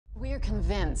you're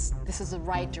convinced this is the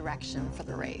right direction for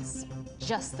the race.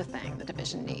 Just the thing the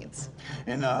division needs.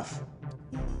 Enough.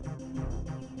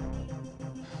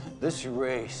 This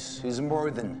race is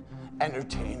more than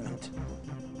entertainment,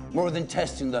 more than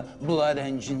testing the blood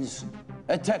engines.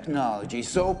 A technology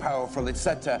so powerful it's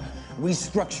set to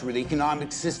restructure the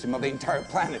economic system of the entire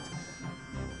planet.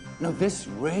 Now, this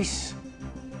race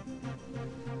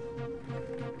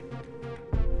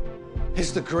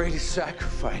is the greatest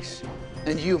sacrifice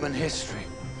in human history.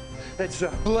 It's a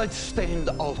blood-stained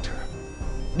altar,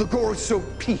 the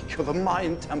gore-soaked peak of a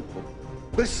Mayan temple,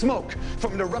 the smoke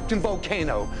from an erupting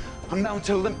volcano on Mount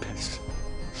Olympus.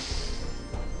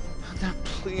 And that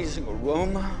pleasing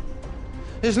aroma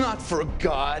is not for a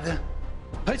god.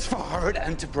 It's for hard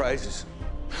enterprises,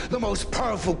 the most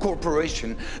powerful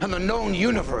corporation in the known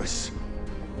universe.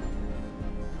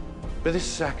 But this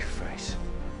sacrifice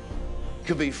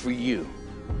could be for you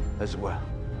as well.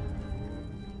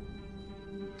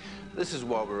 This is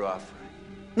what we're offering.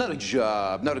 Not a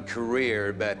job, not a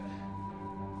career, but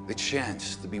the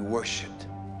chance to be worshipped.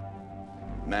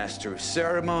 Master of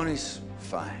ceremonies,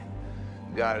 fine.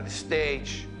 God of the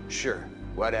stage, sure,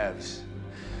 whatevs.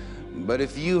 But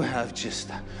if you have just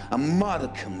a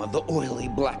modicum of the oily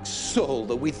black soul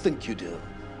that we think you do,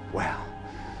 well,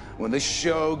 when this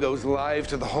show goes live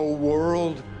to the whole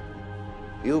world,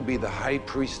 you'll be the high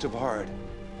priest of heart.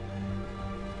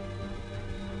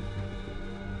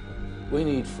 We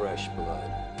need fresh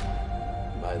blood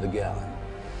by the gallon.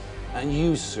 And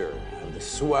you, sir, have the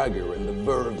swagger and the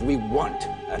verve we want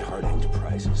at Hart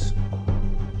Enterprises.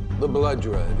 The blood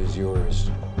drive is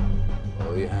yours.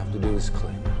 All you have to do is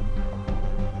claim it.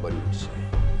 What do you say?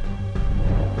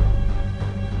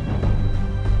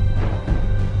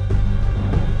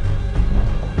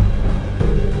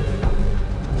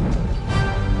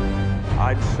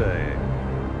 I'd say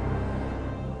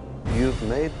you've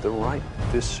made the right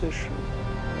decision.